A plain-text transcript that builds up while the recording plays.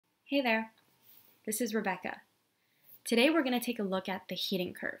Hey there, this is Rebecca. Today we're going to take a look at the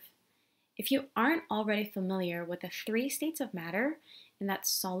heating curve. If you aren't already familiar with the three states of matter, and that's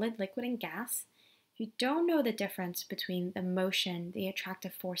solid, liquid, and gas, if you don't know the difference between the motion, the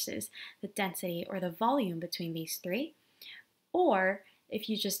attractive forces, the density, or the volume between these three, or if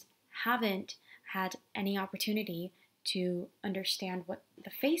you just haven't had any opportunity to understand what the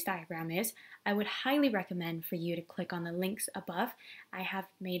phase diagram is, I would highly recommend for you to click on the links above. I have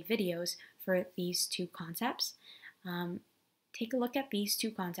made videos for these two concepts. Take a look at these two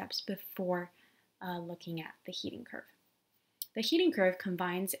concepts before looking at the heating curve. The heating curve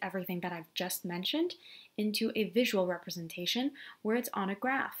combines everything that I've just mentioned into a visual representation where it's on a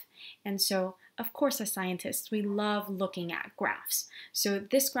graph. And so, of course, as scientists, we love looking at graphs. So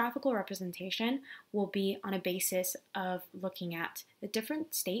this graphical representation will be on a basis of looking at the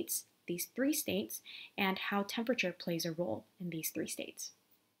different states, these three states, and how temperature plays a role in these three states.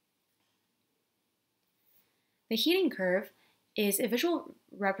 The heating curve is a visual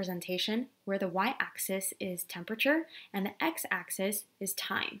representation where the y-axis is temperature and the x-axis is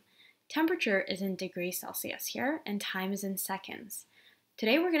time. Temperature is in degrees Celsius here, and time is in seconds.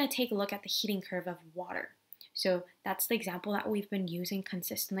 Today we're going to take a look at the heating curve of water. So that's the example that we've been using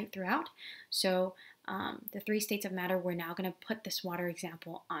consistently throughout. So the three states of matter, we're now going to put this water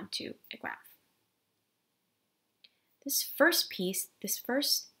example onto a graph. This first piece, this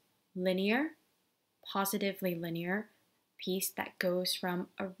first linear, positively linear piece that goes from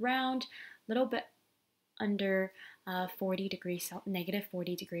around a little bit under negative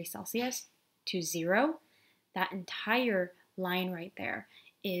 40 degrees Celsius to 0, that entire line right there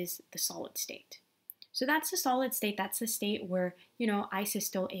is the solid state. So that's the solid state, that's the state where, ice is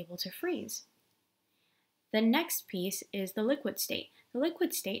still able to freeze. The next piece is the liquid state. The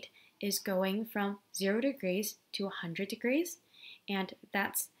liquid state is going from 0 degrees to 100 degrees, and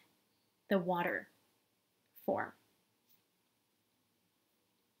that's the water form.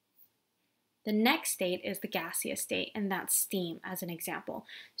 The next state is the gaseous state, and that's steam as an example.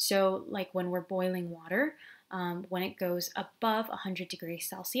 So like when we're boiling water, when it goes above 100 degrees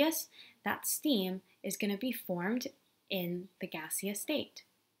Celsius, that steam is going to be formed in the gaseous state.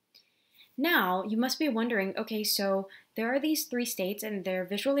 Now, you must be wondering, okay, so there are these three states and they're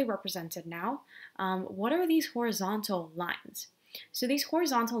visually represented now. What are these horizontal lines? So these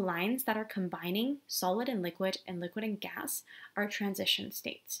horizontal lines that are combining solid and liquid and gas are transition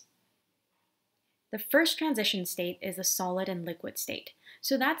states. The first transition state is the solid and liquid state.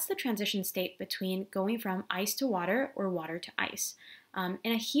 So that's the transition state between going from ice to water or water to ice.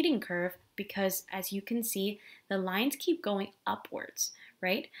 In a heating curve, because as you can see, the lines keep going upwards,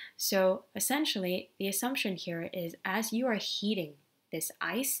 right? So essentially, the assumption here is as you are heating this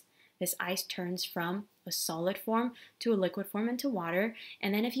ice turns from a solid form to a liquid form into water.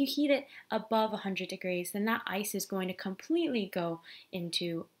 And then if you heat it above 100 degrees, then that ice is going to completely go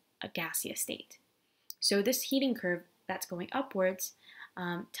into a gaseous state. So this heating curve that's going upwards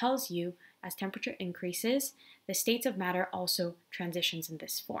tells you as temperature increases, the states of matter also transitions in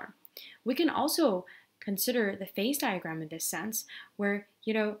this form. We can also consider the phase diagram in this sense where,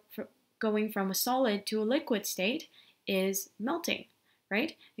 going from a solid to a liquid state is melting,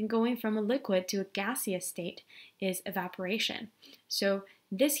 right? And going from a liquid to a gaseous state is evaporation. So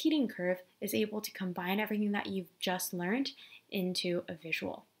this heating curve is able to combine everything that you've just learned into a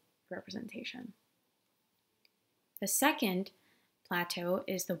visual representation. The second plateau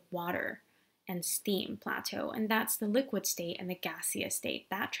is the water and steam plateau, and that's the liquid state and the gaseous state,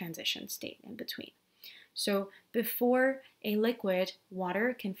 that transition state in between. So before a liquid,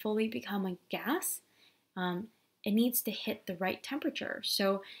 water can fully become a gas, it needs to hit the right temperature.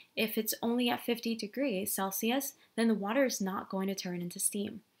 So if it's only at 50 degrees Celsius, then the water is not going to turn into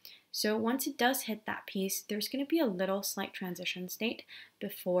steam. So once it does hit that piece, there's going to be a little slight transition state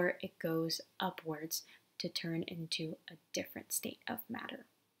before it goes upwards to turn into a different state of matter.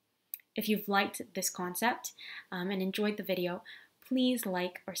 If you've liked this concept and enjoyed the video, please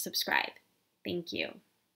like or subscribe. Thank you.